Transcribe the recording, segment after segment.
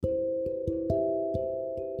Hello,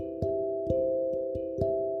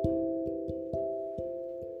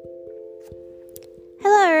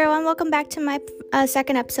 everyone. Welcome back to my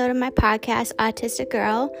second episode of my podcast, Autistic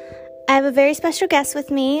Girl. I have a very special guest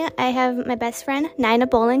with me. I have my best friend, Nina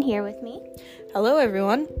Bullen, here with me. Hello,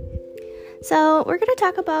 everyone. So we're going to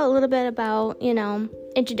talk about a little bit about,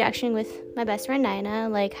 introduction with my best friend, Nina,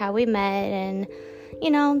 like how we met and,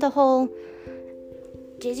 the whole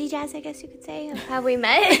jizzy jazz, I guess you could say, of how we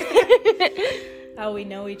met. How we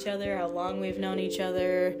know each other, how long we've known each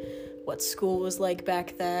other, what school was like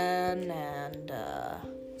back then, and,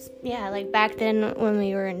 yeah, like back then when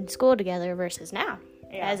we were in school together versus now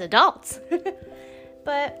as adults.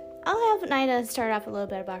 But I'll have Nina start off a little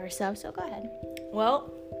bit about herself, so go ahead.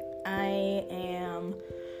 Well, I am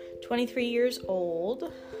 23 years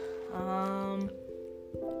old.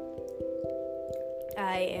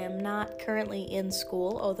 I am not currently in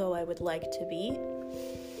school, although I would like to be.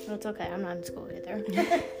 Well, it's okay. I'm not in school either.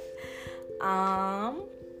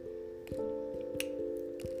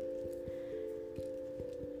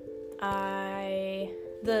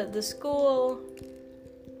 The school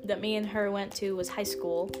that me and her went to was high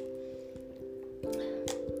school.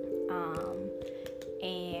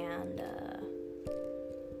 And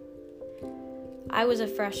I was a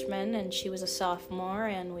freshman and she was a sophomore,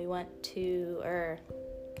 and we went to,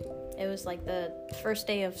 it was like the first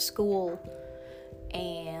day of school,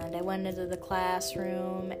 and I went into the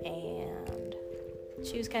classroom and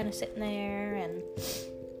she was kind of sitting there, and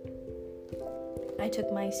I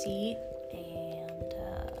took my seat, and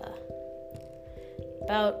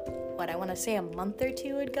about, I want to say a month or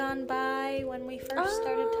two had gone by when we first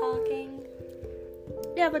started talking.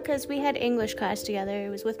 Yeah, because we had English class together. It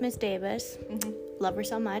was with Miss Davis. Mm-hmm. Love her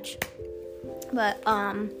so much. But,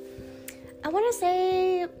 I want to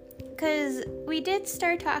say, because we did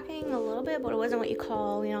start talking a little bit, but it wasn't what you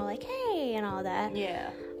call, like, hey, and all that. Yeah.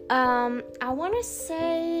 I want to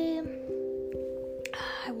say,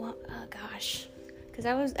 because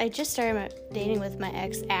I just started dating with my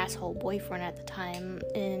ex-asshole boyfriend at the time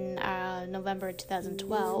in November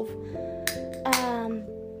 2012.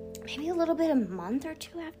 Maybe a little bit a month or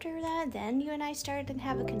two after that, then you and I started to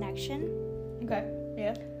have a connection. Okay,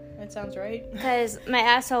 yeah, that sounds right. Because my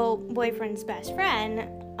asshole boyfriend's best friend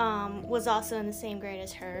was also in the same grade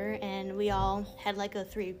as her, and we all had like a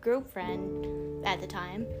 3-group friend at the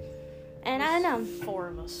time. And I don't know. 4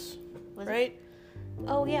 of us, was right? It?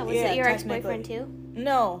 Oh, yeah. Was it your ex-boyfriend, too?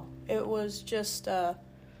 No, it was just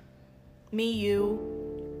me,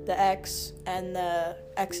 you, the ex, and the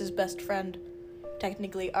ex's best friend.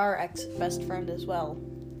 Technically, our ex-best friend as well.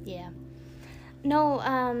 Yeah. No,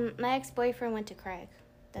 my ex-boyfriend went to Craig.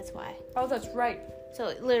 That's why. Oh, that's right. So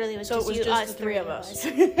it literally was just us, the 3 of us.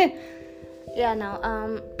 Yeah, no,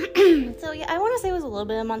 so yeah, I want to say it was a little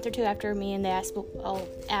bit, a month or two after me and the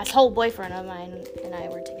asshole boyfriend of mine and I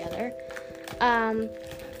were together.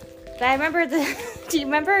 But I remember do you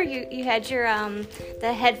remember you had your,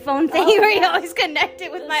 the headphone thing where you always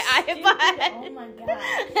connected with my iPod? Oh my god.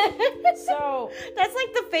 So, that's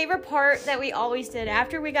like the favorite part that we always did.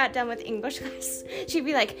 After we got done with English class, she'd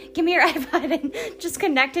be like, give me your iPod, and just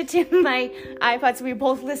connect it to my iPod so we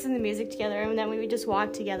both listen to music together, and then we would just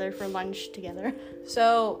walk together for lunch together.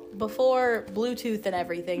 So, before Bluetooth and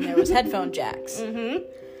everything, there was headphone jacks. Mm-hmm.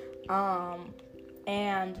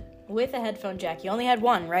 And with a headphone jack, you only had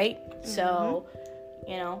one, right? Mm-hmm. So,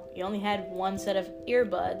 you only had one set of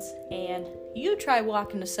earbuds, and you try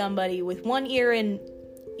walking to somebody with one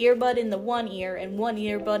earbud in the one ear and one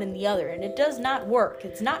earbud in the other, and it does not work.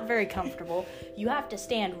 It's not very comfortable. You have to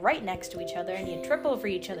stand right next to each other, and you trip over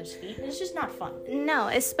each other's feet, and it's just not fun. No,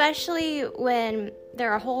 especially when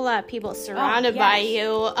there are a whole lot of people surrounded by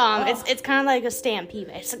you. It's kind of like a stampede,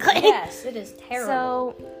 basically. Yes, it is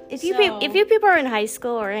terrible. So, if you people are in high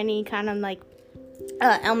school or any kind of like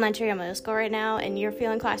elementary or middle school right now, and you're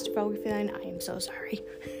feeling claustrophobic, I am so sorry.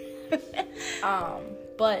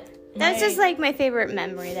 But that's just like my favorite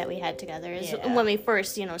memory that we had together is when we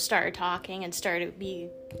first, started talking and started to be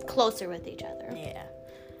closer with each other. Yeah.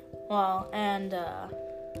 Well, and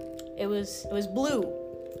it was blue.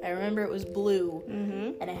 I remember it was blue,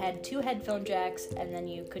 and it had 2 headphone jacks, and then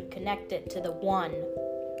you could connect it to the one,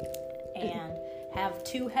 and have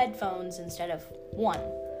 2 headphones instead of 1.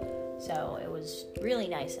 So it was really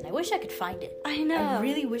nice, and I wish I could find it. I know. I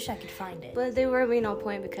really wish I could find it. But there would be no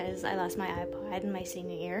point because I lost my iPod in my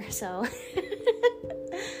senior year, so...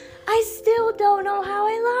 I still don't know how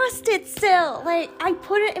I lost it still. Like, I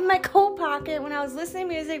put it in my coat pocket when I was listening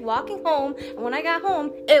to music, walking home, and when I got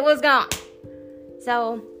home, it was gone.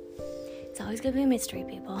 So, it's always gonna be a mystery,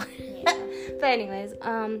 people. Yeah. But anyways,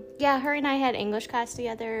 yeah, her and I had English class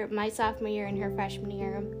together my sophomore year and her freshman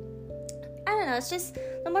year. I don't know, it's just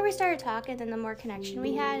the more we started talking, then the more connection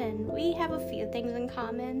we had, and we have a few things in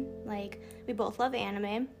common. Like, we both love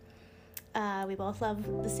anime. We both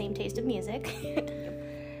love the same taste of music.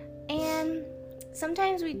 And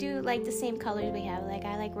sometimes we do, like, the same colors we have. Like,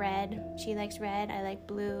 I like red, she likes red, I like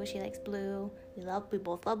blue, she likes blue. We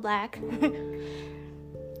both love black.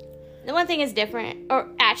 The one thing is different, or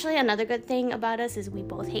actually another good thing about us is we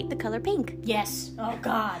both hate the color pink. Yes. Oh,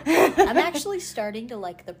 God. I'm actually starting to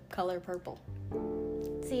like the color purple.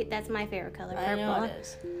 See, that's my favorite color, purple. I know it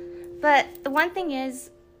is. But the one thing is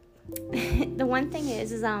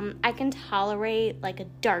I can tolerate, like, a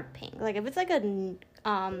dark pink. Like, if it's, like, a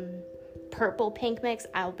purple pink mix,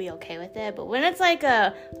 I'll be okay with it. But when it's, like,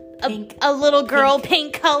 a little girl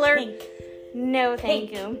pink color, no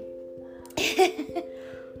thank you.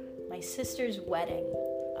 My sister's wedding.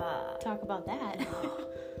 Talk about that.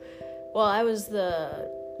 Well, I was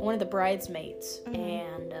one of the bridesmaids,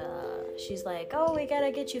 and she's like, "Oh, we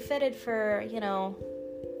gotta get you fitted for,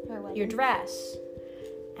 your dress."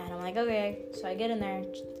 And I'm like, "Okay." So I get in there, and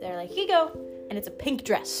they're like, "Here you go," and it's a pink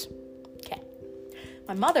dress. Okay.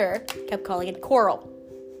 My mother kept calling it coral.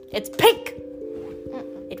 It's pink.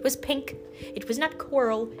 It was pink. It was not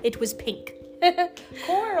coral. It was pink.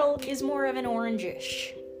 Coral is more of an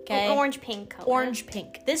orangish. Okay. Orange pink color. Orange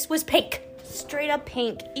pink. This was pink. Straight up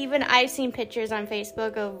pink. Even I've seen pictures on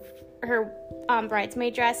Facebook of her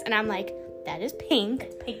bridesmaid dress, and I'm like, that is pink.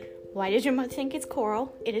 It's pink. Why does your mother think it's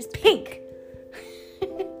coral? It is pink.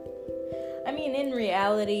 I mean, in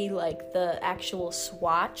reality, like, the actual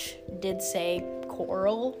swatch did say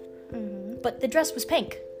coral, but the dress was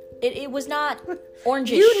pink. It was not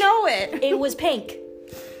orangish. You know it. It was pink.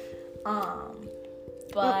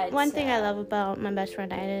 But one thing I love about my best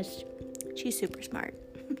friend Ida is she's super smart.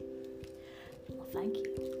 Well, thank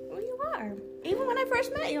you. Well, you are. Even when I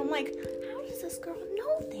first met you, I'm like, how does this girl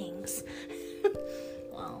know things?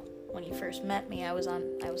 Well, when you first met me, I was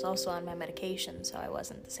also on my medication, so I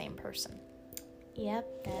wasn't the same person.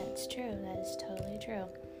 Yep, that's true. That is totally true.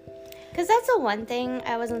 Because that's the one thing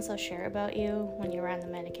I wasn't so sure about you when you were on the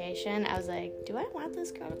medication. I was like, do I want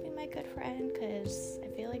this girl to be my good friend? Because I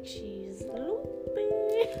feel like she's loopy.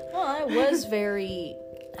 Well, I was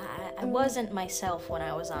I wasn't myself when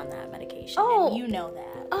I was on that medication. Oh. And you know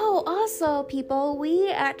that. Oh, also, people, we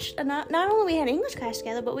actually, not only we had English class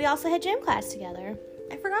together, but we also had gym class together.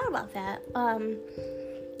 I forgot about that.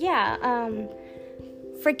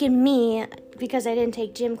 Freaking me, because I didn't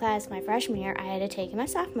take gym class my freshman year, I had to take it my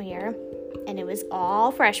sophomore year, and it was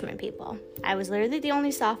all freshmen people. I was literally the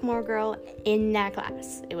only sophomore girl in that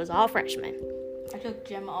class. It was all freshmen. I took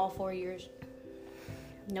gym all 4 years.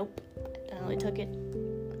 Nope. I only took it,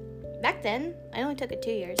 back then, I only took it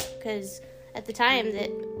 2 years, because at the time,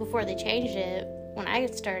 before they changed it, when I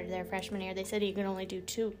started their freshman year, they said you could only do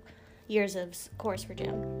 2 years of course for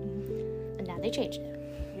gym, and now they changed it.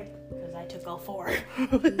 Because I took all 4.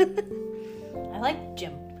 I liked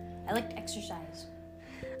gym. I liked exercise.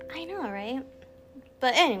 I know, right?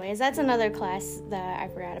 But anyways, that's another class that I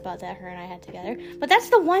forgot about that her and I had together. But that's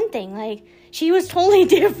the one thing, like, she was totally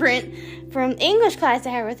different from English class I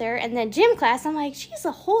had with her, and then gym class, I'm like, she's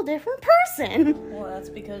a whole different person. Well, that's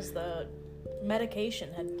because the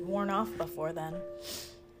medication had worn off before then.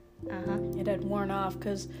 It had worn off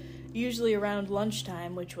because usually around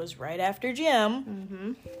lunchtime, which was right after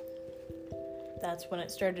gym, that's when it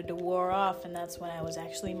started to wear off, and that's when I was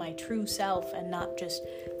actually my true self and not just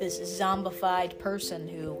this zombified person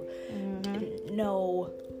who didn't know,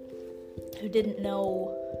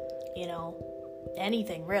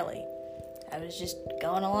 anything really. I was just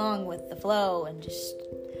going along with the flow and just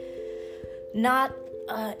not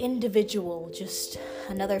individual, just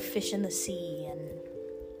another fish in the sea, and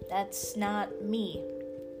that's not me.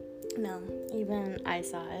 No, even I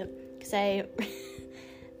saw it, because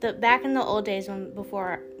back in the old days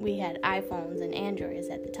before we had iPhones and Androids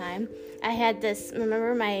at the time, I had this,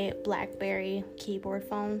 remember my BlackBerry keyboard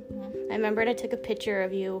phone? I remembered I took a picture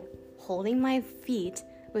of you holding my feet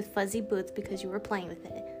with fuzzy boots because you were playing with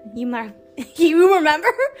it. You remember?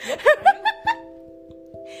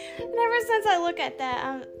 And ever since I look at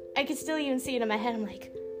that, I can still even see it in my head. I'm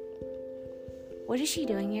like, what is she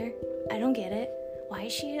doing here? I don't get it. Why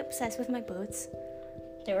is she obsessed with my boots?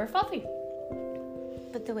 They were fluffy.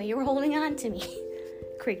 But the way you were holding on to me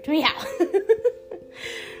creeped me out.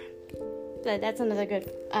 But that's another good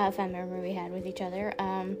fun memory we had with each other.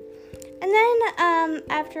 And then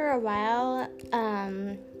after a while,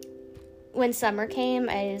 when summer came,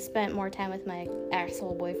 I spent more time with my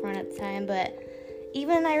asshole boyfriend at the time. But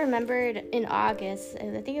even I remembered in August,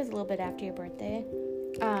 I think it was a little bit after your birthday,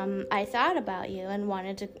 I thought about you and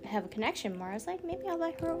wanted to have a connection more. I was like, maybe I'll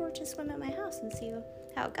let her over to swim at my house and see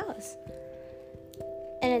how it goes.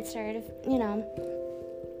 And it started, and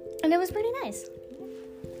it was pretty nice.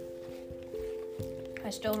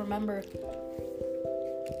 I still remember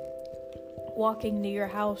walking to your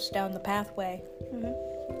house down the pathway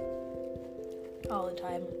all the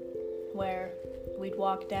time, where we'd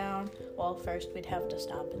walk down. Well, first we'd have to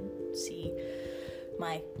stop and see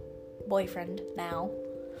my boyfriend now,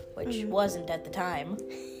 which wasn't at the time.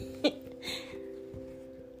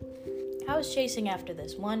 I was chasing after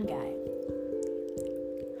this one guy,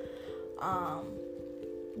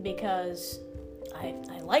 because I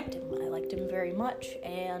liked him. I liked him very much,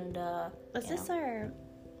 and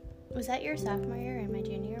was that your sophomore year and my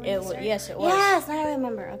junior year? Yes, it was. Yes, now I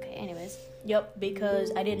remember. Okay, anyways. Yep,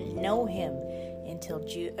 because I didn't know him until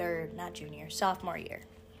sophomore year.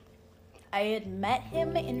 I had met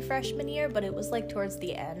him in freshman year, but it was like towards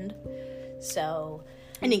the end. So.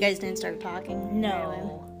 And you guys didn't start talking? No. Okay.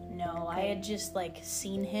 I had just like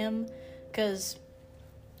seen him, because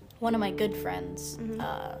one of my good friends,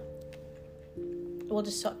 we'll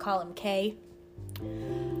just call him Kay.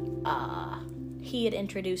 He had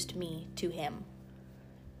introduced me to him,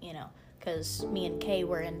 because me and Kay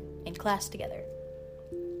were in class together.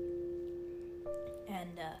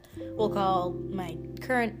 And we'll call my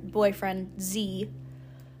current boyfriend Z,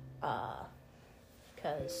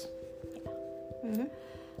 because, yeah.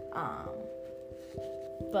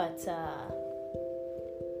 But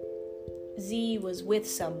Z was with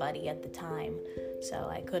somebody at the time, so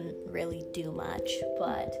I couldn't really do much,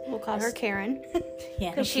 but... We'll call her Karen.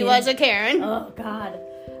 Yeah. Because she was a Karen. Oh, God.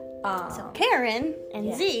 So Karen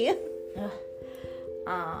and Z.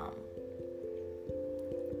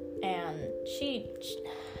 And she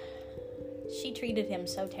treated him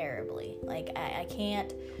so terribly. Like, I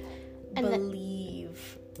can't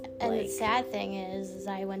believe... And the sad thing is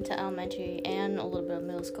I went to elementary and a little bit of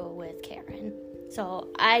middle school with Karen. So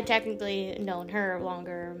I technically known her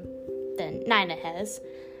longer than Nina has.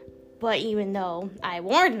 But even though I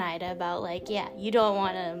warned Nina about, you don't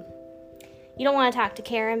want to talk to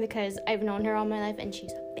Karen because I've known her all my life and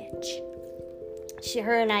she's a bitch.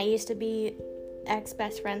 Her and I used to be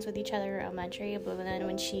ex-best friends with each other in elementary, but then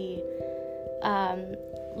when she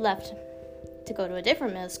left to go to a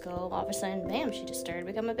different middle school, all of a sudden, bam, she just started to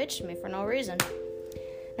become a bitch to me for no reason.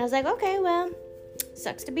 And I was like, okay, well,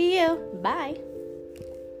 sucks to be you. Bye.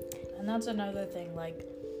 And that's another thing,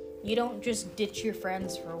 you don't just ditch your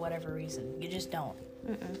friends for whatever reason. You just don't.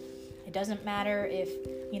 It doesn't matter if,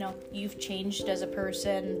 you've changed as a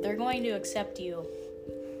person. They're going to accept you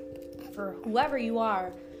for whoever you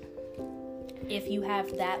are if you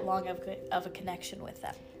have that long of a connection with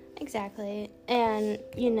them. Exactly. And,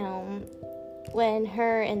 when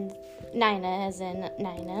her and Nina, as in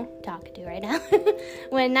Nina, talking to right now,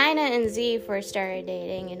 when Nina and Z first started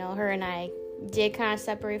dating, her and I did kind of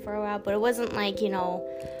separate for a while, but it wasn't like,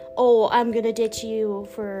 oh, I'm going to ditch you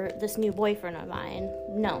for this new boyfriend of mine.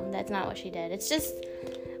 No, that's not what she did. It's just,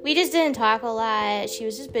 we just didn't talk a lot. She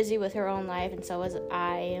was just busy with her own life, and so was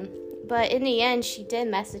I. But in the end, she did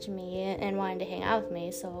message me and wanted to hang out with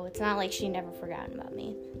me, so it's not like she never forgotten about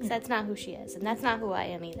me. Because that's not who she is, and that's not who I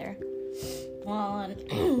am either. Well, and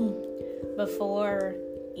before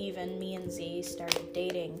even me and Z started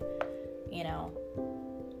dating,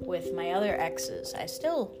 with my other exes, I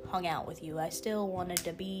still hung out with you. I still wanted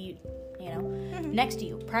to be, next to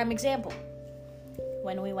you. Prime example,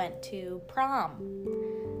 when we went to prom.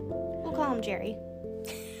 We'll call him Jerry.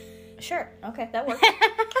 Sure. Okay, that works.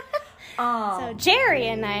 So Jerry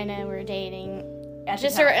and Nina were dating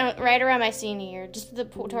just right around my senior year, just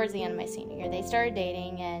towards the end of my senior year. They started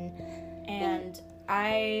dating, and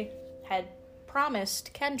I had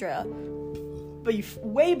promised Kendra,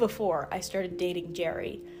 way before I started dating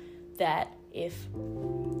Jerry, that if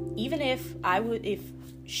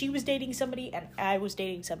she was dating somebody and I was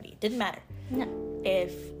dating somebody, it didn't matter. No.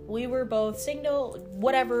 If we were both single,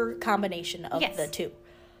 whatever combination of the two,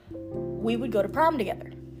 we would go to prom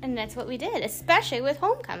together. And that's what we did, especially with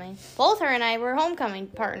homecoming. Both her and I were homecoming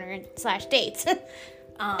partner/dates.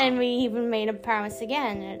 And we even made a promise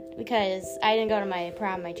again, because I didn't go to my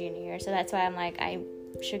prom my junior year, so that's why I'm like, I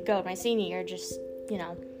should go my senior year, just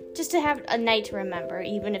to have a night to remember,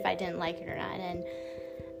 even if I didn't like it or not. And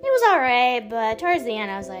it was alright, but towards the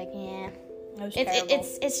end I was like, yeah,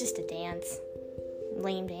 it's just a dance,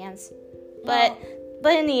 lame dance. But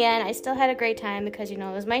in the end, I still had a great time because, it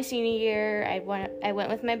was my senior year. I went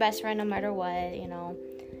with my best friend no matter what,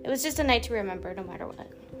 It was just a night to remember no matter what.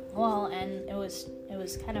 Well, and it was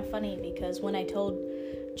kind of funny because when I told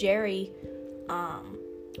Jerry,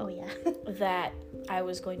 Oh, yeah. that I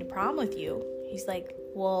was going to prom with you, he's like,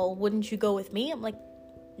 well, wouldn't you go with me? I'm like,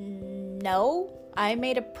 no. I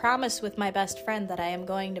made a promise with my best friend that I am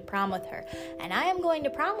going to prom with her. And I am going to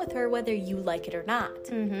prom with her whether you like it or not.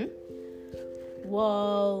 Mm-hmm.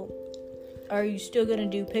 Well, are you still going to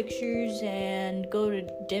do pictures and go to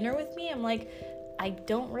dinner with me? I'm like, I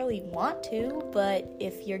don't really want to, but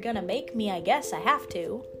if you're going to make me, I guess I have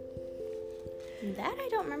to. That I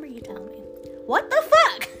don't remember you telling me. What the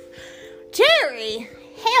fuck? Jerry!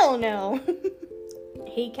 Hell no.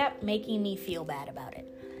 He kept making me feel bad about it.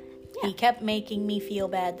 Yeah. He kept making me feel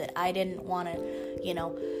bad that I didn't want to,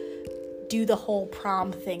 do the whole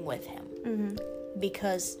prom thing with him. Mm-hmm.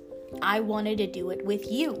 Because I wanted to do it with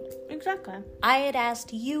you. Exactly. I had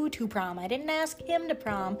asked you to prom. I didn't ask him to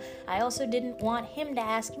prom. I also didn't want him to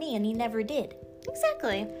ask me, and he never did.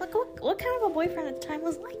 Exactly. Like, what kind of a boyfriend at the time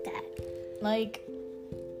was like that? Like,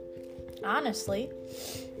 honestly,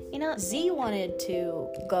 Z wanted to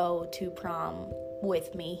go to prom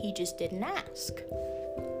with me. He just didn't ask.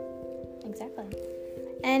 Exactly.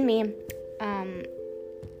 And me,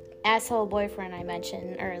 asshole boyfriend I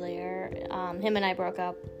mentioned earlier, him and I broke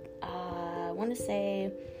up, I want to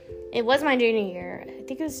say, it was my junior year. I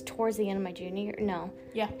think it was towards the end of my junior year. No.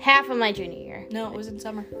 Yeah. Half of my junior year. No, it was in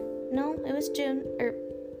summer. No, it was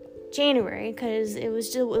January, because it was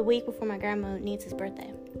just a week before my grandma niece's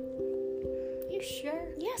birthday. You sure?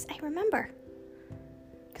 Yes, I remember.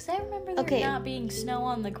 Because I remember there not being snow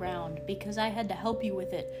on the ground because I had to help you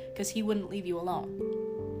with it because he wouldn't leave you alone.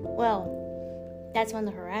 Well, that's when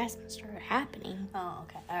the harassment started happening. Oh,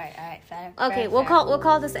 okay. All right. Fair. Okay, we'll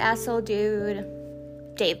call this asshole dude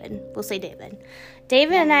David. We'll say David.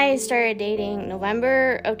 David and I started dating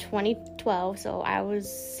November of 2012, so I was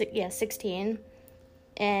 16,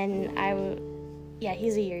 and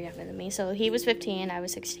he's a year younger than me, so he was 15, I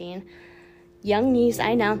was 16. Young niece,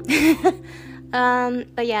 I know.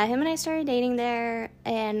 But yeah, him and I started dating there,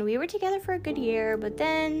 and we were together for a good year, but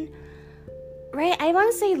then, I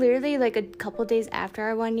want to say literally like a couple days after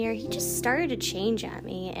our 1 year, he just started to change on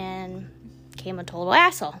me and became a total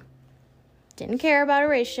asshole. Didn't care about a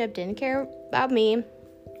relationship, didn't care about me.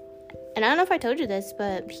 And I don't know if I told you this,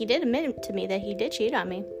 but he did admit to me that he did cheat on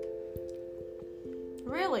me.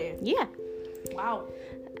 Really? Yeah. Wow.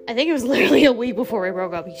 I think it was literally a week before we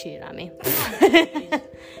broke up, he cheated on me.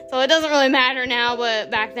 So it doesn't really matter now,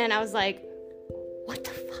 but back then I was like, what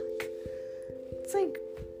the fuck? It's like,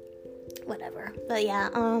 whatever. But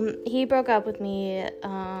yeah, he broke up with me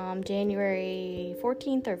January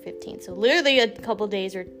 14th or 15th. So literally a couple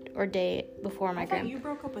days or day before my grandma. You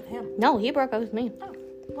broke up with him. No, he broke up with me. Oh.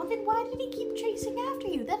 Well, then why did he keep chasing after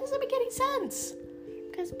you? That doesn't make any sense.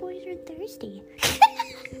 Because boys are thirsty.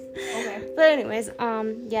 Okay. But anyways,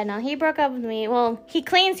 he broke up with me. Well, he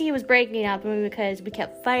claims he was breaking up with me because we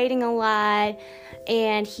kept fighting a lot,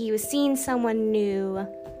 and he was seeing someone new.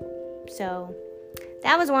 So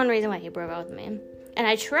that was one reason why he broke up with me. And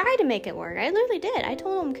I tried to make it work. I literally did. I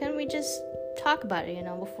told him, can we just talk about it,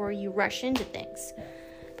 before you rush into things?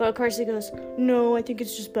 But of course he goes, no, I think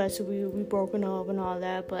it's just best that we broken up and all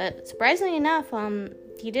that. But surprisingly enough,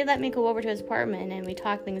 he did let me go over to his apartment and we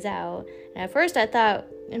talked things out. And at first I thought,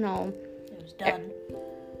 it was done.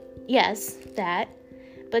 Yes, that.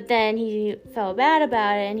 But then he felt bad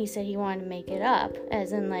about it and he said he wanted to make it up.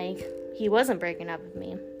 As in, like, he wasn't breaking up with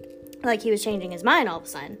me. Like, he was changing his mind all of a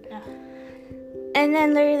sudden. Yeah. And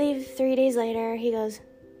then literally 3 days later, he goes,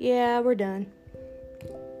 yeah, we're done.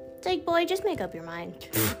 It's like, boy, just make up your mind.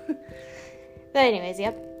 But anyways,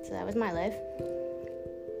 yep. So that was my life.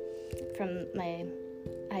 From my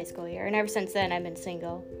high school year. And ever since then, I've been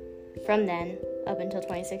single. From then, up until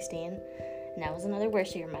 2016. And that was another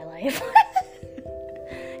worst year of my life.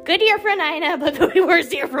 Good year for Nina, but the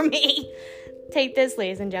worst year for me. Take this,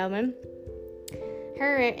 ladies and gentlemen.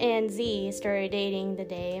 Her and Z started dating the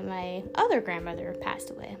day my other grandmother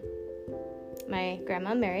passed away. My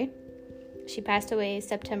grandma Mary. She passed away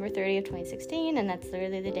September 30th, 2016, and that's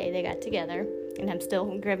literally the day they got together. And I'm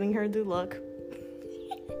still giving her the look.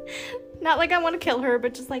 Not like I want to kill her,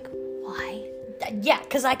 but just like, why? Yeah,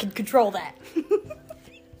 because I can control that.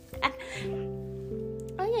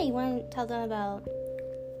 Oh yeah, you want to tell them about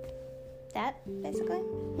that, basically?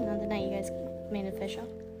 The night you guys made it official?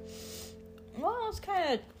 Well, it's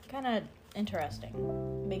kind of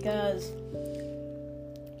interesting because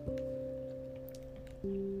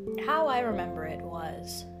how I remember it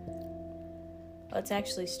was, let's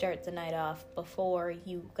actually start the night off before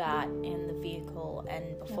you got in the vehicle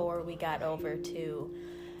and before we got over to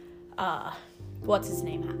what's his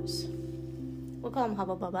name house. We'll call him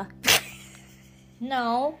Hubba Bubba.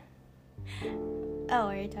 No. Oh,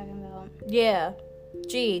 what are you talking about? Yeah.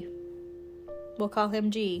 G. We'll call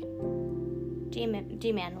him G.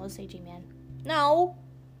 G-Man. We'll say G-Man. No.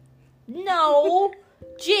 No.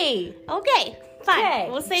 G. Okay, fine. Okay,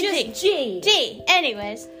 We'll say just G. G. G.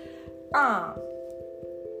 Anyways.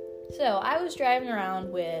 So I was driving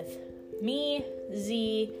around with me,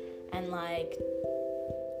 Z, and like,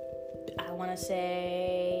 I want to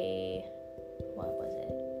say, what was it?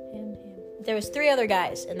 Him. There was 3 other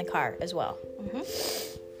guys in the car as well. Mm-hmm.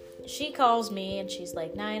 She calls me and she's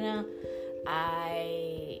like, Nina,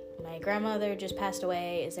 my grandmother just passed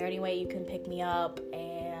away. Is there any way you can pick me up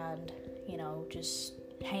and, just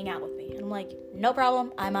hang out with me? And I'm like, no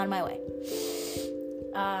problem. I'm on my way.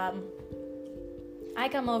 I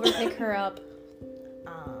come over, pick her up,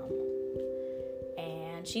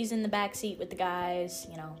 and she's in the back seat with the guys,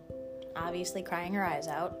 obviously crying her eyes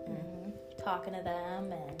out and talking to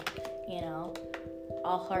them and,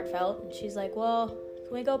 all heartfelt. And she's like, well,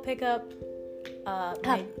 can we go pick up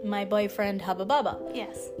my boyfriend, Hubba Bubba?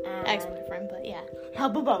 Yes. And Ex-boyfriend, but yeah.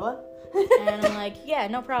 Hubba Bubba. And I'm like, yeah,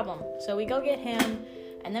 no problem. So we go get him,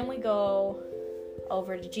 and then we go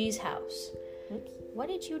over to G's house. Oops. What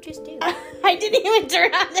did you just do? I didn't even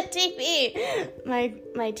turn on the TV. My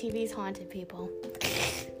TV's haunted people.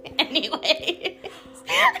 Anyway.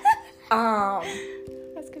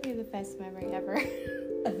 That's gonna be the best memory ever.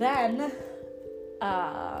 Then,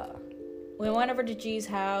 we went over to G's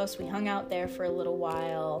house. We hung out there for a little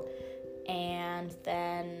while, and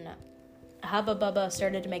then Hubba Bubba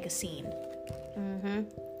started to make a scene. Mm-hmm.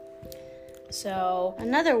 So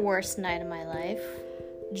another worst night of my life.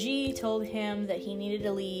 G told him that he needed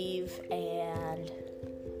to leave and,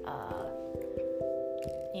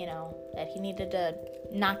 that he needed to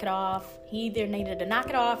knock it off. He either needed to knock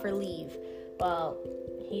it off or leave. Well,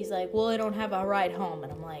 he's like, well, I don't have a ride home.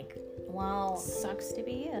 And I'm like, well, sucks to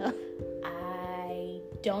be you. I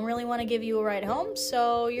don't really want to give you a ride home,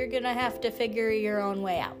 so you're going to have to figure your own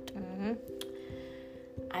way out. Mm-hmm.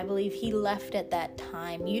 I believe he left at that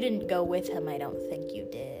time. You didn't go with him, I don't think you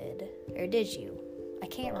did. Or did you? I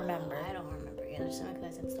can't remember. I don't remember either.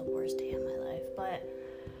 Sometimes it's the worst day of my life. But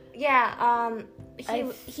yeah,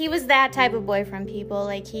 he was that type of boyfriend, people.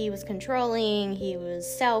 Like, he was controlling, he was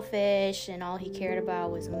selfish, and all he cared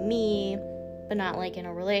about was me, but not like in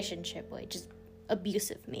a relationship way, just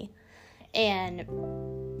abusive me. And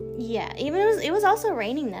yeah, even it was also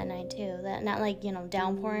raining that night too. That not like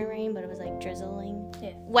downpouring rain, but it was like drizzling.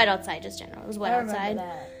 Yeah. Wet outside, just general. It was wet outside.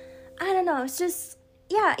 That. I don't know. It's just.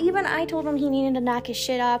 Yeah, even I told him he needed to knock his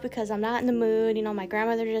shit off because I'm not in the mood. My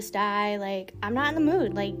grandmother just died. Like, I'm not in the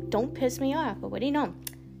mood. Like, don't piss me off. But what do you know?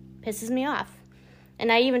 Pisses me off.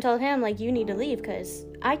 And I even told him, like, you need to leave because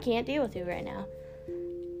I can't deal with you right now.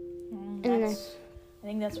 I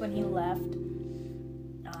think that's when he left.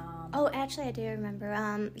 Oh, actually, I do remember.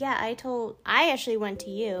 I actually went to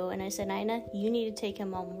you and I said, Nina, you need to take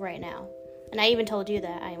him home right now. And I even told you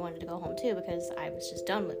that I wanted to go home too because I was just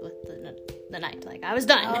done with the night. Like, I was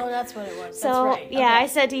done. Oh, that's what it was. So, that's right. Yeah, okay. I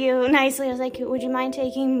said to you nicely, I was like, would you mind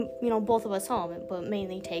taking, both of us home? But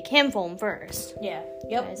mainly take him home first. Yeah.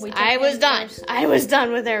 Yep. I was done. First. I was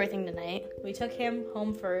done with everything tonight. We took him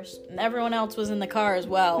home first. And everyone else was in the car as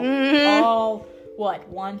well. Mm-hmm. All,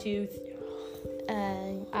 1, 2, 3.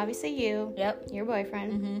 Obviously you. Yep. Your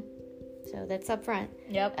boyfriend. Mm-hmm. So that's up front.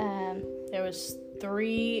 Yep. There was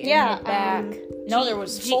 3 in the back. There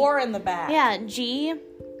was 4 in the back. Yeah, G.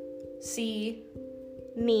 C.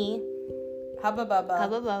 Me. Hubba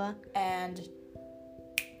Bubba. And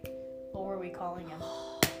what were we calling him?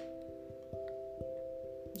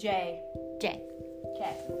 J. Okay.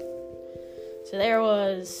 So there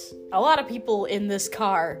was a lot of people in this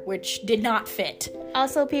car, which did not fit.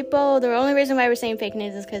 Also, people, the only reason why we're saying fake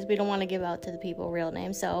names is because we don't want to give out to the people real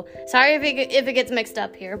names. So, sorry if it gets mixed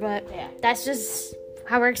up here, but that's just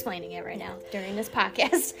how we're explaining it right now during this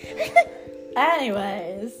podcast.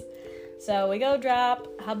 Anyways, so we go drop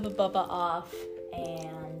Hubba Bubba off,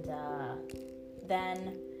 and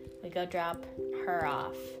then we go drop her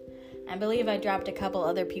off. I believe I dropped a couple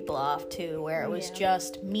other people off, too, where it was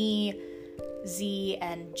just me, Z,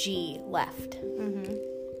 and G left. Mm-hmm.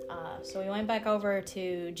 So we went back over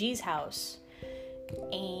to G's house,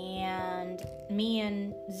 and me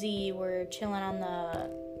and Z were chilling on the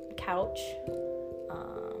couch.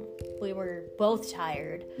 We were both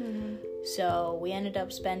tired, so we ended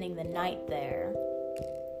up spending the night there.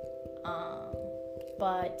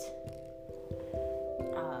 But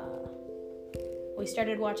we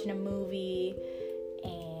started watching a movie,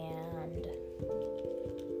 and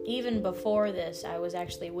even before this, I was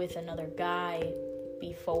actually with another guy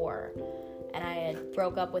before, and I had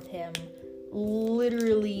broke up with him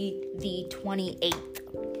literally the 28th.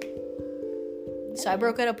 So I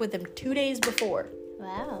broke it up with him 2 days before.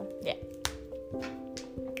 Wow. Yeah.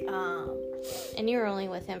 And you were only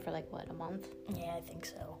with him for like what, a month? Yeah, I think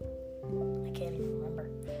so. I can't even remember.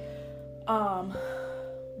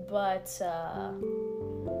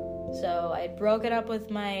 So I broke it up with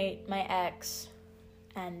my ex,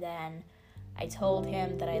 and then I told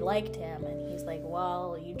him that I liked him, and he's like,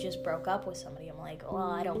 well, you just broke up with somebody. I'm like,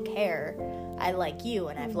 well, I don't care. I like you,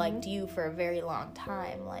 and I've liked you for a very long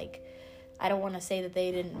time. Like, I don't want to say that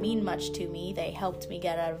they didn't mean much to me. They helped me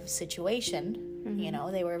get out of a situation. You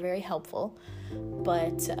know, they were very helpful.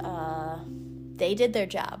 But they did their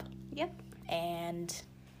job. Yep. And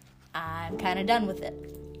I'm kind of done with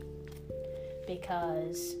it.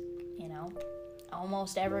 Because, you know,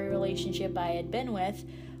 almost every relationship I had been with,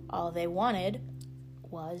 all they wanted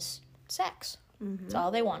was sex. That's all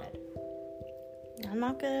they wanted. I'm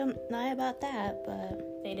not gonna lie about that,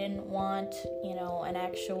 but... They didn't want, you know, an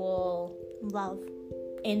actual... love.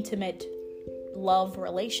 Intimate love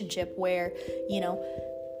relationship where, you know,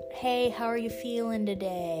 hey, how are you feeling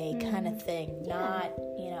today? Kind of thing. Yeah. Not,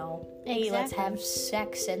 you know, hey, let's have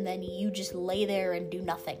sex and then you just lay there and do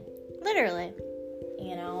nothing. Literally.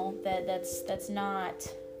 You know, that's not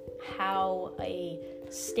how a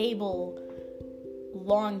stable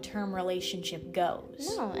long-term relationship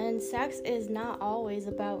goes. No, and sex is not always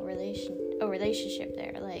about a relationship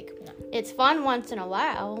there. Like, no. It's fun once in a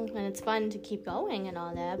while, and it's fun to keep going and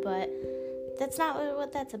all that, but that's not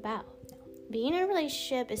what that's about. No. Being in a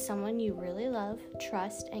relationship is someone you really love,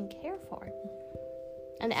 trust, and care for.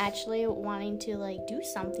 And actually wanting to, like, do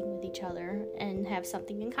something with each other and have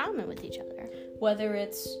something in common with each other. Whether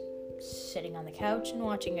it's sitting on the couch and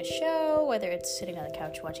watching a show, whether it's sitting on the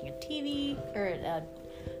couch watching a TV or a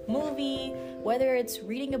movie, whether it's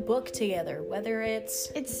reading a book together, whether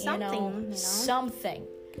it's something, something.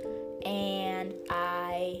 And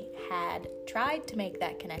I had tried to make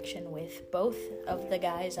that connection with both of the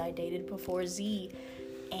guys I dated before Z,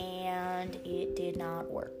 and it did not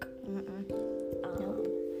work. Nope.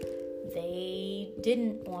 They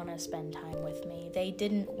didn't want to spend time with me. They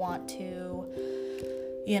didn't want to,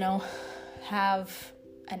 you know, have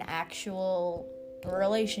an actual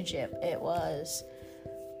relationship. It was,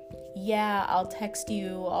 yeah, I'll text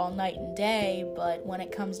you all night and day, but when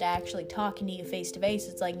it comes to actually talking to you face to face,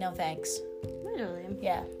 it's like, no thanks. Literally.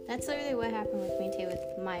 Yeah. That's literally what happened with me too with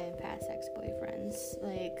my past ex-boyfriends.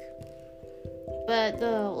 Like, but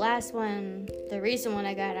the last one, the recent one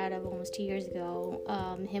I got out of almost 2 years ago,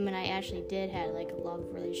 him and I actually did have like a love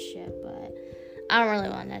relationship, but I don't really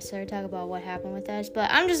want to necessarily talk about what happened with us, but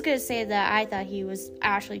I'm just going to say that I thought he was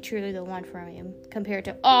actually truly the one for me. Compared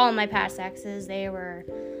to all my past exes, they were,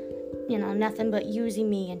 you know, nothing but using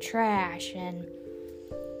me and trash and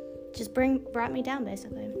just brought me down,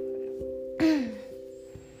 basically.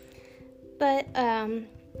 But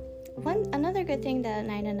another good thing that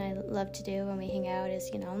Nina and I love to do when we hang out is,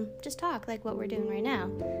 you know, just talk like what we're doing right now.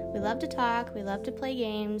 We love to talk, we love to play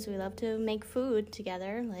games, we love to make food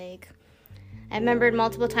together. Like, I remembered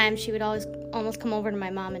multiple times she would almost come over to my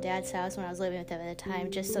mom and dad's house when I was living with them at the time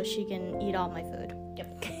just so she can eat all my food.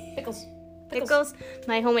 Yep. Pickles. Pickles,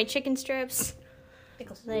 my homemade chicken strips.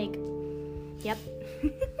 Pickles. Like, yep.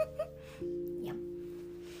 Yep.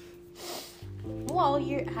 Well,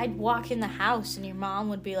 I'd walk in the house and your mom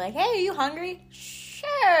would be like, hey, are you hungry?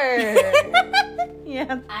 Sure.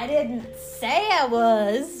 Yeah. I didn't say I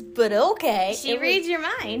was, but okay. She reads your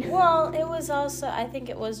mind. Well, it was also, I think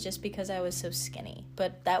it was just because I was so skinny,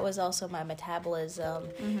 but that was also my metabolism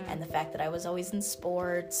and the fact that I was always in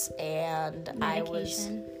sports and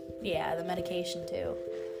medication. The medication too.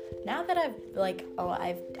 Now that I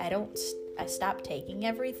stopped taking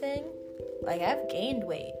everything, like I've gained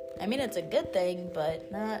weight. I mean, it's a good thing,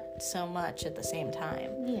 but not so much at the same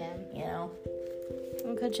time. Yeah. You know?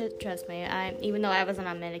 Well, trust me, even though I wasn't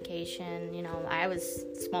on medication, you know, I was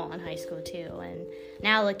small in high school too, and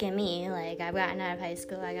now look at me, like, I've gotten out of high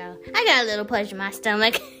school, I got a little punch in my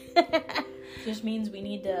stomach. Just means we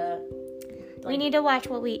need to... we need to watch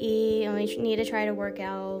what we eat, and we need to try to work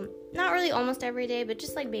out, not really almost every day, but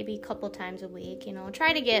just, like, maybe a couple times a week, you know,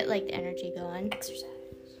 try to get, like, the energy going. Exercise.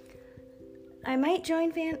 I might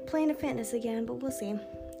join Planet Fitness again, but we'll see.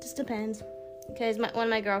 Just depends. Because one of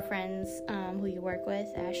my girlfriends, who you work with,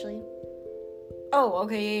 Ashley. Oh,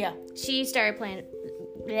 okay, yeah. She started doing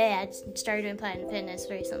Planet Fitness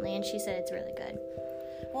recently, and she said it's really good.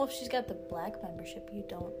 Well, if she's got the black membership, you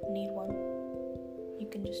don't need one. You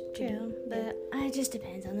can just do True, but it just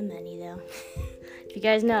depends on the money, though. If you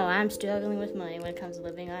guys know, I'm struggling with money when it comes to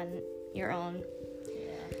living on your own.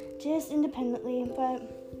 Yeah. just independently,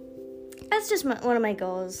 but that's just one of my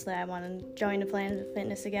goals, that I want to join the Planet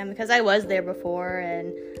Fitness again, because I was there before,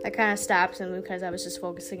 and I kind of stopped because I was just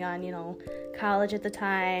focusing on, college at the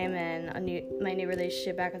time, and my new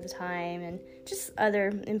relationship back at the time, and just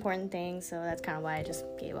other important things, so that's kind of why I just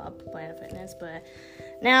gave up Planet Fitness, but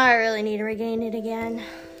now I really need to regain it again.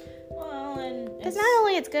 Well, and because not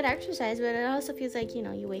only it's good exercise, but it also feels like,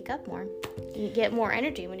 you wake up more. You get more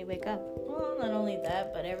energy when you wake up. Well, not only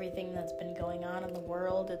that, but everything that's been going on in the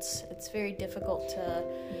world, it's very difficult to,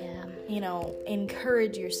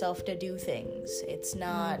 encourage yourself to do things. It's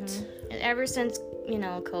not... And ever since,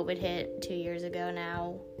 COVID hit 2 years ago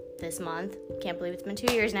now, this month, can't believe it's been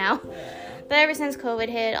 2 years now, but ever since COVID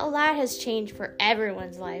hit, a lot has changed for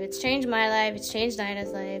everyone's life. It's changed my life, it's changed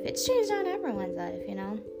Nina's life, it's changed on everyone's life,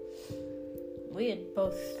 We had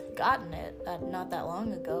both gotten it not that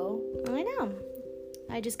long ago. I know.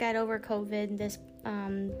 I just got over COVID this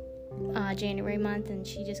January month, and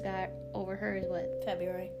she just got over hers,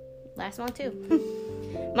 February. Last month, too.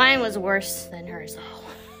 Mine was worse than hers, though.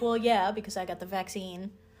 Well, yeah, because I got the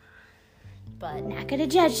vaccine. But not gonna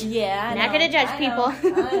judge. Yeah, not gonna judge people.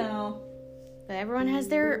 I know. But everyone has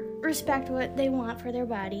their respect what they want for their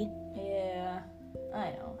body. Yeah,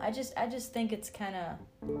 I know. I just think it's kind of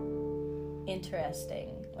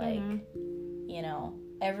interesting. Like,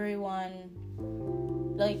 everyone,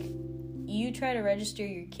 like, you try to register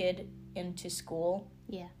your kid into school.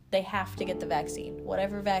 Yeah. They have to get the vaccine.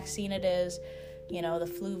 Whatever vaccine it is,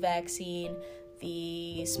 the flu vaccine,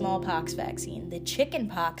 the smallpox vaccine, the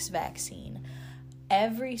chickenpox vaccine.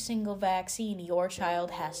 Every single vaccine your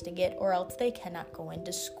child has to get, or else they cannot go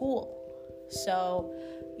into school. So,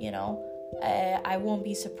 I won't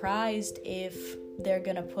be surprised if they're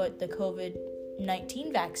going to put the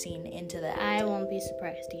COVID-19 vaccine into that. I won't be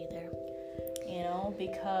surprised either.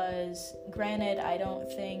 Because granted, I don't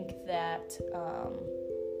think that,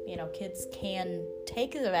 kids can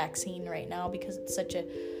take the vaccine right now because it's such a,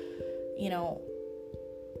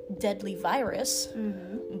 deadly virus.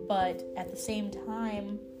 Mm-hmm. But at the same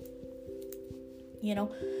time,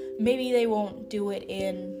 maybe they won't do it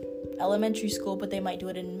in elementary school, but they might do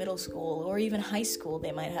it in middle school or even high school.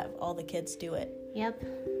 They might have all the kids do it. Yep.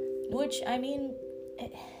 Which,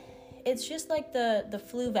 it's just like the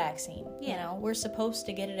flu vaccine. Yeah. We're supposed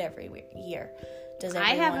to get it every year. Does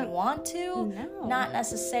everyone want to? No. Not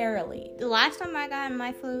necessarily. The last time I got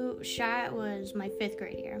my flu shot was my 5th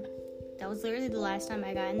grade year. That was literally the last time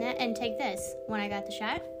I got in that. And take this. When I got the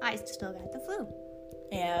shot, I still got the flu.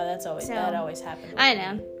 Yeah, that always happened. I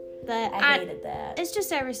know. But I hated that. It's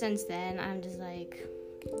just ever since then, I'm just like,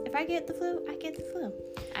 if I get the flu, I get the flu.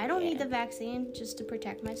 I don't need the vaccine just to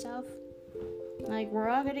protect myself. Like, we're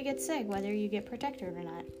all going to get sick, whether you get protected or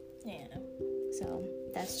not. Yeah. So,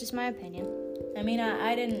 that's just my opinion. I mean,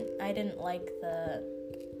 I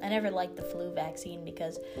never liked the flu vaccine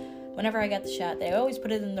because whenever I got the shot, they always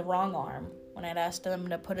put it in the wrong arm. When I'd asked them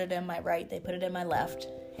to put it in my right, they put it in my left.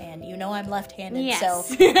 And I'm left-handed, yes. So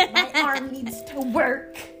my arm needs to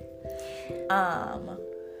work.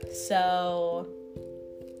 So,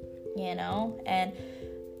 and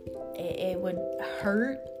it would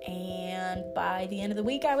hurt, and by the end of the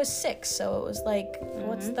week, I was sick, so it was like,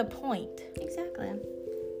 what's the point? Exactly.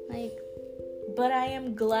 But I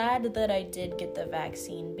am glad that I did get the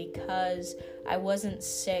vaccine because I wasn't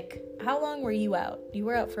sick. How long were you out? You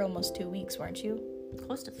were out for almost 2 weeks, weren't you?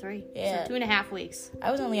 Close to 3. Yeah. So 2.5 weeks. I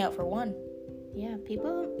was only out for 1. Yeah,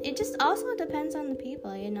 it just also depends on the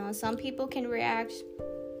people, Some people can react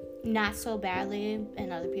not so badly,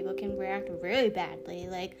 and other people can react really badly.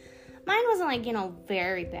 Like, mine wasn't,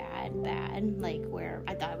 very bad, like, where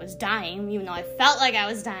I thought I was dying, even though I felt like I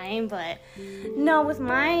was dying, but no, with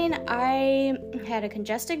mine, I had a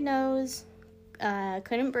congested nose,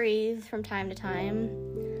 couldn't breathe from time to time,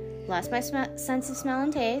 lost my sense of smell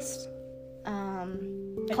and taste, I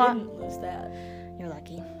didn't lose that. You're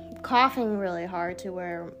lucky. Coughing really hard to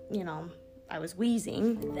where, I was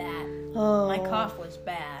wheezing. My cough was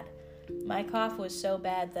bad. My cough was so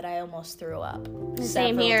bad that I almost threw up.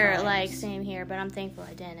 Same here, times. But I'm thankful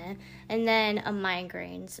I didn't. And then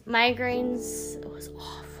migraines. Migraines was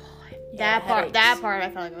awful. That part I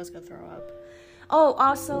felt like I was gonna throw up. Oh,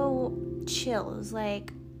 also chills,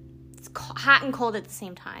 like it's hot and cold at the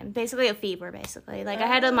same time. Basically a fever, I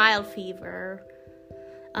had a mild fever.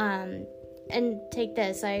 And take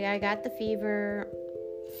this, I got the fever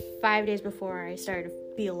 5 days before I started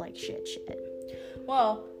to feel like shit.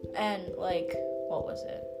 Well, and what was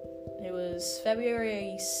it? It was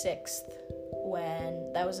February 6th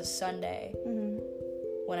that was a Sunday,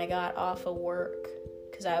 when I got off of work,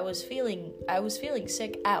 because I was feeling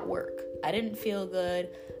sick at work. I didn't feel good.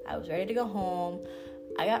 I was ready to go home.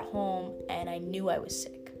 I got home, and I knew I was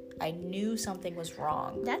sick. I knew something was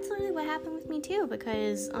wrong. That's literally what happened with me too,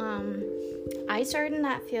 because I started to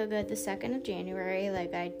not feel good the 2nd of January.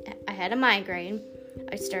 Like, I had a migraine.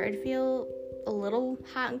 I started to feel a little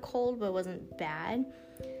hot and cold, but it wasn't bad.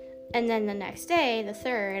 And then the next day, the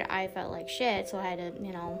 3rd, I felt like shit, so I had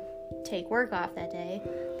to, take work off that day.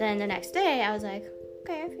 Then the next day, I was like,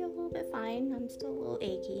 okay, I feel a little bit fine. I'm still a little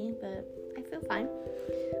achy, but I feel fine.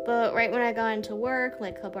 But right when I got into work,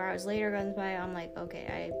 like a couple hours later goes by, I'm like,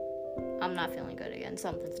 okay, I'm not feeling good again.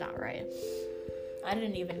 Something's not right. I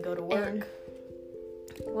didn't even go to work. And,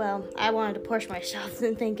 well, I wanted to push myself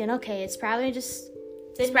and thinking, okay, it's probably just...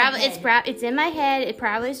 It's in my head. It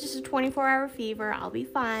probably is just a 24-hour fever. I'll be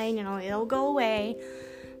fine. It'll go away.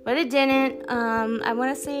 But it didn't. I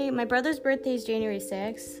want to say my brother's birthday is January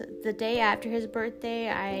 6th. The day after his birthday,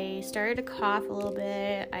 I started to cough a little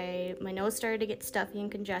bit. My nose started to get stuffy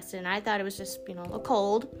and congested, and I thought it was just, a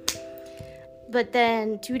cold. But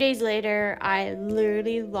then 2 days later, I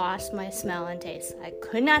literally lost my smell and taste. I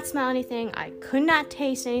could not smell anything. I could not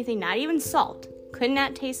taste anything, not even salt. Could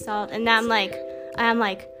not taste salt. And I'm like,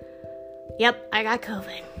 yep, I got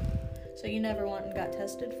COVID. So you never went and got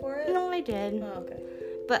tested for it? No, I did. Oh, okay.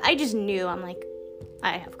 But I just knew, I'm like,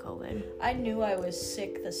 I have COVID. I knew I was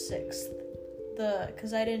sick the 6th.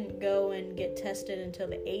 Because I didn't go and get tested until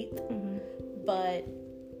the 8th. Mm-hmm. But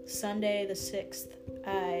Sunday the 6th,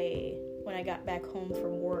 when I got back home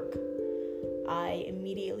from work, I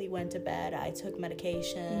immediately went to bed. I took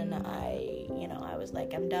medication. Mm-hmm. I was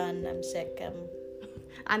like, I'm done. I'm sick.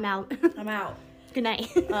 I'm out. I'm out. Good night.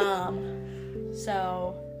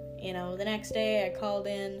 So, the next day I called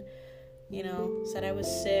in, said I was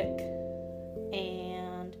sick,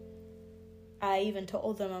 and I even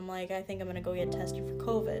told them, I'm like, I think I'm going to go get tested for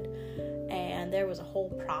COVID, and there was a whole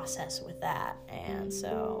process with that, and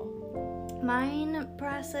so... Mine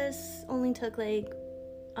process only took, 3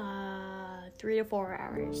 to 4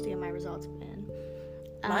 hours to get my results in.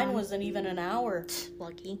 Mine wasn't even an hour.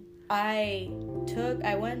 Lucky. I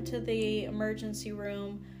went to the emergency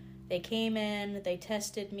room. They came in, they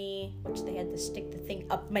tested me, which they had to stick the thing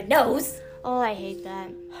up my nose. Oh, I hate that.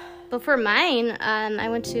 But for mine, I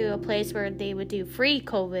went to a place where they would do free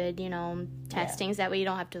COVID, testings. That way you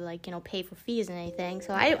don't have to, pay for fees and anything.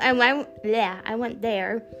 So I went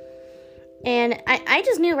there. And I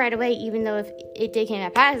just knew right away, even though if it did come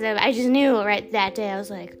out positive, I just knew right that day. I was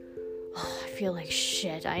like, oh, I feel like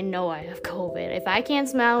shit. I know I have COVID. If I can't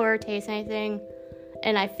smell or taste anything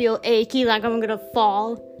and I feel achy, like I'm going to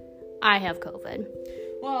fall, I have COVID.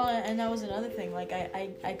 Well, and that was another thing. Like,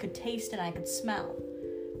 I could taste and I could smell.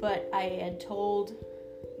 But I had told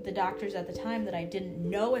the doctors at the time that I didn't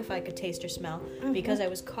know if I could taste or smell because I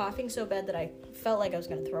was coughing so bad that I felt like I was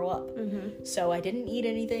going to throw up. Mm-hmm. So I didn't eat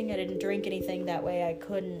anything. I didn't drink anything. That way I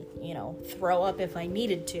couldn't, throw up if I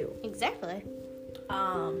needed to. Exactly.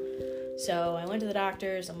 So I went to the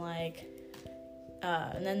doctors. I'm like,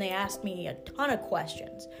 and then they asked me a ton of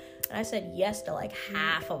questions. And I said yes to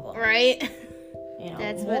half of them. Right.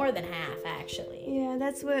 That's more than half, actually. Yeah,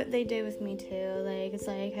 that's what they did with me, too. It's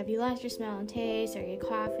have you lost your smell and taste? Are you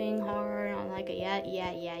coughing hard? And I'm like, yeah.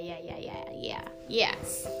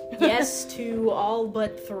 Yes. Yes to all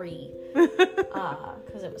but 3.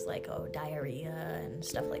 Because it was diarrhea and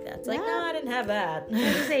stuff like that. It's no, I didn't have that. I was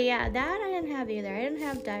going to say, that I didn't have either. I didn't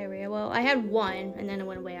have diarrhea. Well, I had one, and then it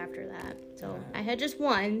went away after that. So I had just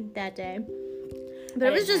one that day. But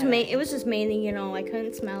it was just mainly, I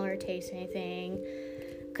couldn't smell or taste anything.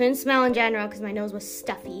 Couldn't smell in general because my nose was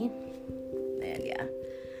stuffy. And yeah.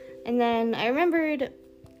 And then I remembered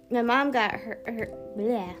my mom got I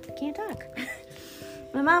can't talk.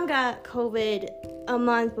 My mom got COVID a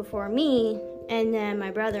month before me, and then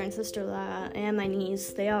my brother and sister-in-law and my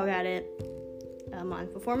niece, they all got it a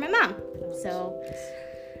month before my mom. So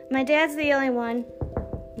my dad's the only one,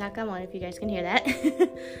 knock on wood if you guys can hear that,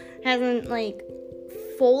 hasn't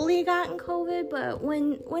fully gotten COVID, but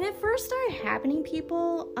when it first started happening,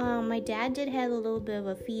 people, my dad did have a little bit of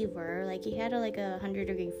a fever. He had a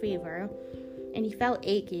 100-degree fever, and he felt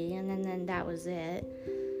achy, and then that was it.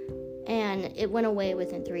 And it went away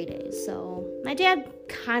within 3 days. So my dad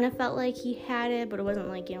kind of felt like he had it, but it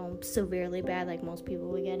wasn't severely bad like most people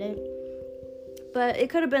would get it. But it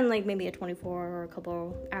could have been maybe a 24 or a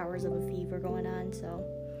couple hours of a fever going on, so.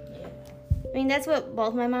 I mean, that's what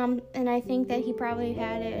both my mom and I think that he probably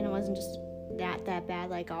had it, and it wasn't just that bad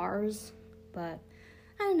like ours. But,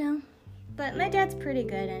 I don't know. But my dad's pretty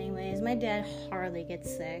good anyways. My dad hardly gets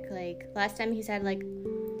sick. Last time he's had,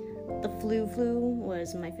 the flu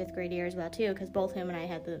was my 5th grade year as well, too, because both him and I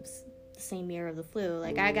had the the same year of the flu.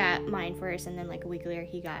 Like, I got mine first, and then, like, a week later,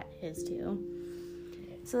 he got his, too.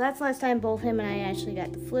 So that's the last time both him and I actually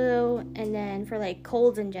got the flu. And then for, like,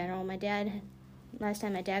 colds in general, last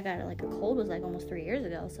time my dad got, like, a cold was, like, almost 3 years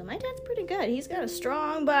ago. So my dad's pretty good. He's got a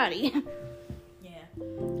strong body. Yeah.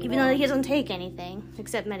 Even though he doesn't take anything,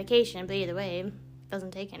 except medication, but either way,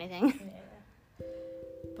 doesn't take anything. Yeah.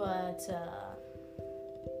 But,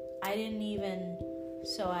 I didn't even,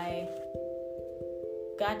 so I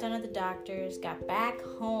got done at the doctor's, got back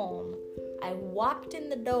home, I walked in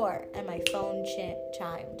the door, and my phone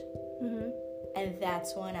chimed. Mm-hmm. And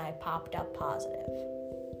that's when I popped up positive.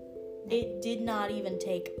 It did not even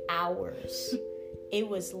take hours. It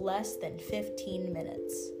was less than 15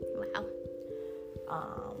 minutes. Wow.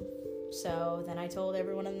 So then I told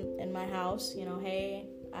everyone in my house, hey,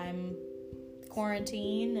 I'm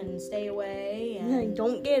quarantined and stay away. And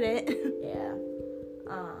don't get it. Yeah.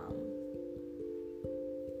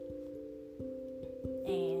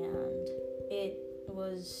 And it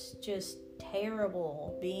was just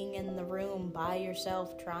terrible being in the room by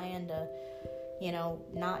yourself trying to,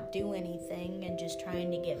 not do anything and just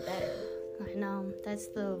trying to get better. I know. That's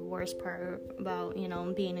the worst part about,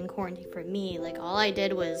 being in quarantine for me. Like, all I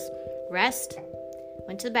did was rest,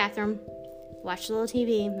 went to the bathroom, watched a little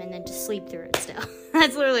TV, and then just sleep through it still.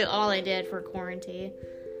 That's literally all I did for quarantine.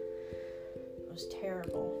 It was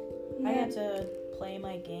terrible. Yeah. I had to play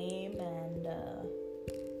my game and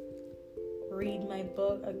read my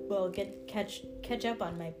book. Catch up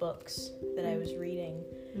on my books that I was reading.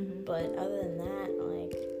 Mm-hmm. But other than that,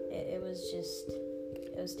 like, it was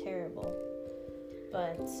terrible.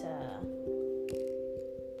 But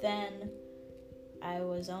then I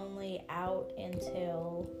was only out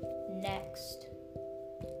until next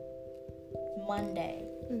Monday.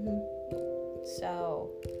 Mm-hmm. So,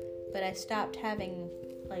 but I stopped having,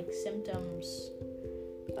 like, symptoms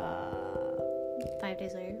 5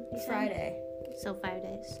 days later. Friday. So 5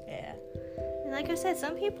 days. Yeah. And like I said,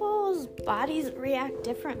 some people's bodies react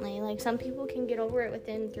differently. Like, some people can get over it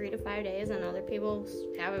within 3 to 5 days, and other people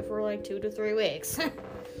have it for, like, 2 to 3 weeks.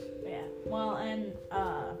 Yeah. Well, and,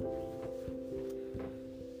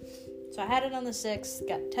 so I had it on the 6th,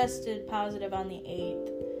 got tested positive on the 8th,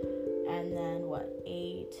 and then,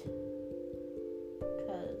 8?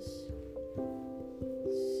 Because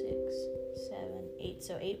 6, 7, 8.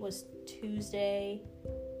 So 8 was Tuesday.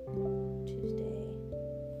 9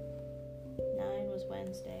 was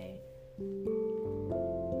Wednesday. 9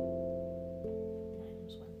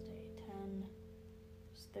 was Wednesday. 10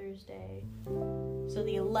 was Thursday. So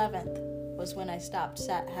the 11th was when I stopped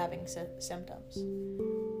having symptoms.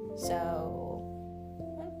 So,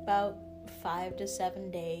 about 5 to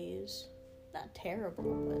 7 days. Not terrible,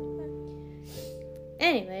 but...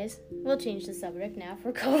 Anyways, we'll change the subject now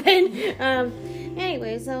for COVID.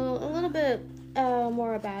 Anyway, so a little bit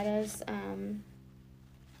more about us.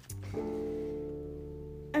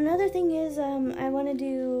 Another thing is, I wanted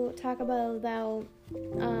to talk about how,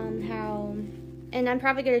 and I'm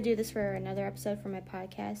probably going to do this for another episode for my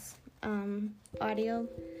podcast audio,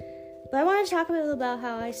 but I want to talk a little about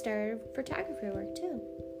how I started photography work too.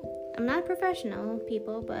 I'm not a professional,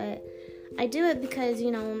 people, but I do it because,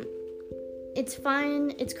 it's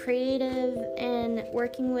fun, it's creative, and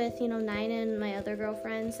working with, Nina and my other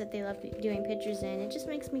girlfriends that they love doing pictures in, it just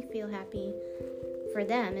makes me feel happy for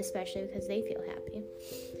them, especially because they feel happy.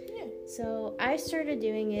 Yeah. So I started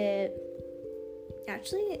doing it,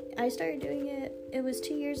 it was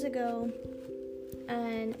 2 years ago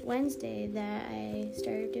on Wednesday that I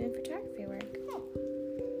started doing photography work.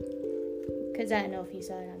 Because I don't know if you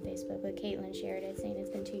saw it on Facebook, but Caitlin shared it saying it's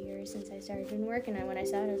been 2 years since I started doing work, and when I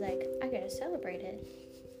saw it, I was like, I gotta celebrate it.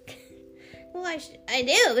 Well, I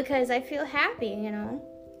do, because I feel happy,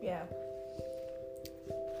 Yeah.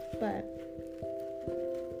 But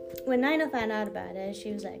when Nina found out about it,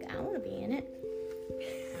 she was like, I want to be in it.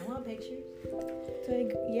 I want pictures. So,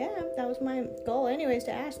 yeah, that was my goal anyways,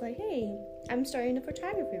 to ask, like, hey, I'm starting the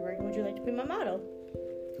photography work. Would you like to be my model?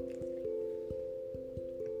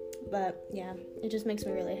 But, yeah, it just makes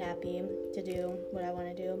me really happy to do what I want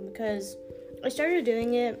to do, because I started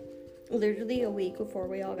doing it literally a week before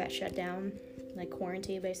we all got shut down, like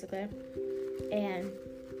quarantine, basically. And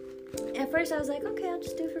at first I was like, okay, I'll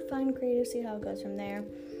just do it for fun, creative, see how it goes from there.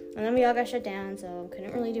 And then we all got shut down, so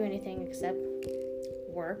couldn't really do anything except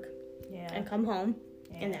work and come home,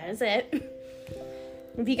 and that is it.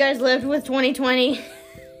 If you guys lived with 2020,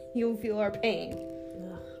 you'll feel our pain.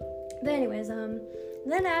 But anyways,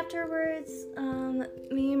 then afterwards,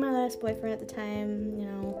 me and my last boyfriend at the time,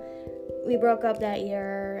 we broke up that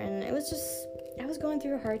year, and it was just, I was going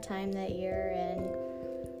through a hard time that year, and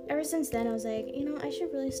ever since then, I was like, I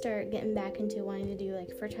should really start getting back into wanting to do,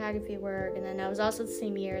 like, photography work. And then I was also the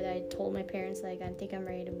same year that I told my parents, like, I think I'm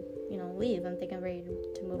ready to, leave. I think I'm ready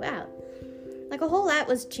to move out. Like, a whole lot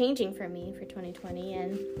was changing for me for 2020,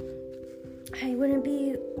 and I wouldn't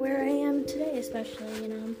be where I am today, especially,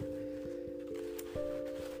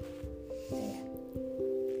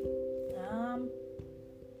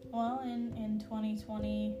 Well, in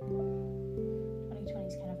 2020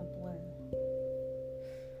 is kind of a blur.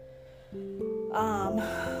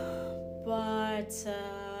 But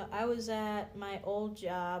I was at my old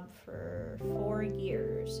job for 4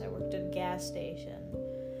 years. I worked at a gas station.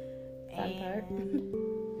 Fun part.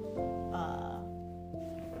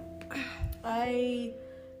 I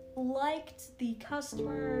liked the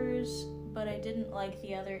customers, but I didn't like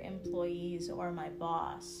the other employees or my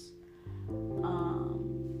boss.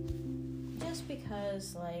 Just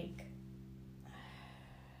because, like,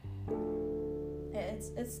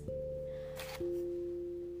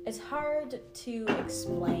 it's hard to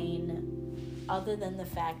explain other than the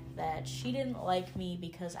fact that she didn't like me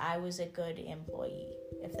because I was a good employee,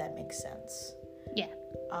 if that makes sense. Yeah.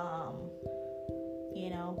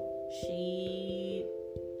 She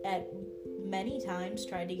at many times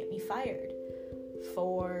tried to get me fired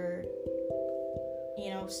for,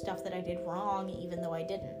 stuff that I did wrong, even though I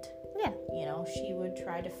didn't. Yeah. She would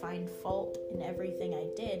try to find fault in everything I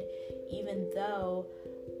did, even though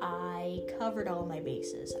I covered all my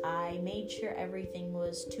bases. I made sure everything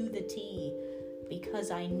was to the T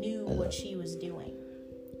because I knew what she was doing.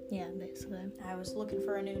 Yeah, basically. I was looking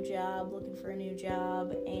for a new job,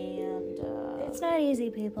 and... It's not easy,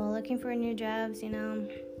 people. Looking for new jobs,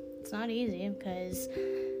 it's not easy, because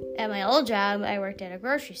at my old job, I worked at a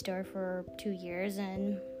grocery store for 2 years,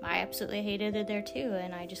 and I absolutely hated it there, too,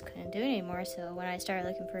 and I just couldn't do it anymore. So when I started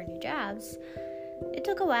looking for new jobs, it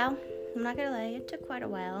took a while. I'm not gonna lie, it took quite a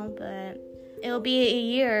while, but it'll be a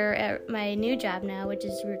year at my new job now, which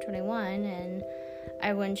is Route 21, and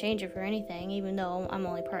I wouldn't change it for anything. Even though I'm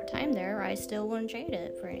only part-time there, I still wouldn't change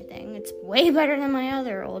it for anything. It's way better than my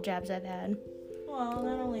other old jobs I've had. Well,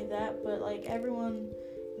 not only that, but, like, everyone,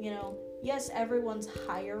 yes, everyone's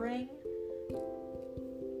hiring,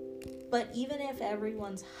 but even if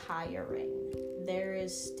everyone's hiring, there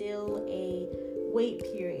is still a wait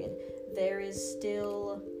period. There is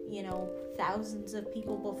still, thousands of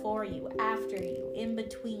people before you, after you, in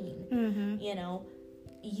between. Mm-hmm.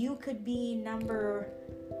 You could be number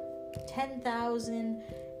 10,000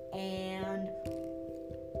 and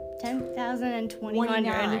 10,029.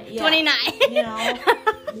 Yeah. 29.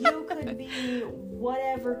 You could be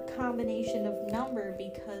whatever combination of number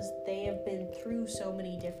because they have been through so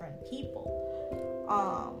many different people.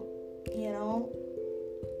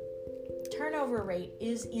 Turnover rate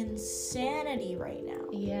is insanity right now.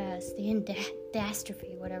 Yes, the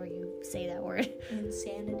catastrophe, whatever you say that word.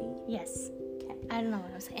 Insanity? Yes. Okay. I don't know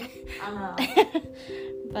what I'm saying.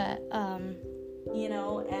 But,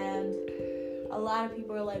 and a lot of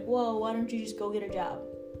people are like, whoa, why don't you just go get a job?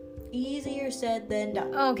 Easier said than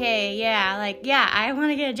done. Okay, yeah, I want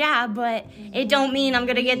to get a job, but it don't mean I'm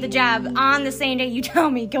going to get the job on the same day you tell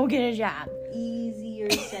me, go get a job. Easier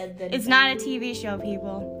said than It's not a TV show,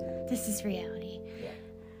 people. This is reality.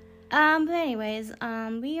 Yeah. But anyways,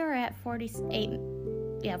 we are at 48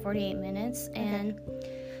 minutes, and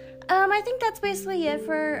I think that's basically it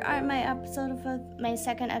for my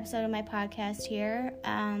second episode of my podcast here.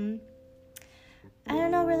 I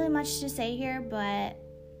don't know really much to say here, but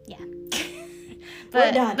yeah.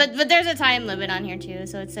 We're done. But there's a time limit on here too,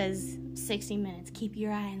 so it says 60 minutes. Keep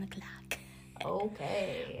your eye on the clock.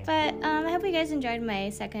 Okay. But I hope you guys enjoyed my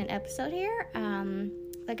second episode here.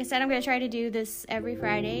 Like I said, I'm going to try to do this every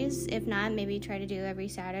Fridays. If not, maybe try to do every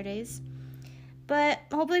Saturdays. But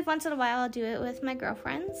hopefully once in a while I'll do it with my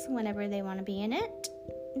girlfriends whenever they want to be in it.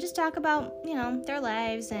 Just talk about, their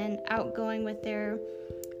lives and outgoing with their,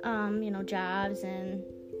 jobs and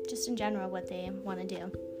just in general what they want to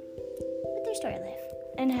do with their story life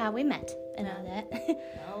and how we met and all that.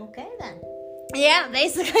 Okay, then. Yeah,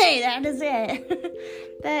 basically, that is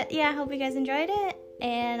it. But, yeah, I hope you guys enjoyed it.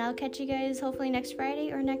 And I'll catch you guys hopefully next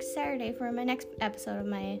Friday or next Saturday for my next episode of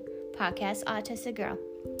my podcast, Autistic Girl.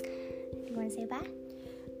 You want to say bye?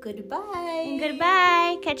 Goodbye.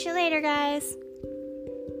 Goodbye. Catch you later, guys.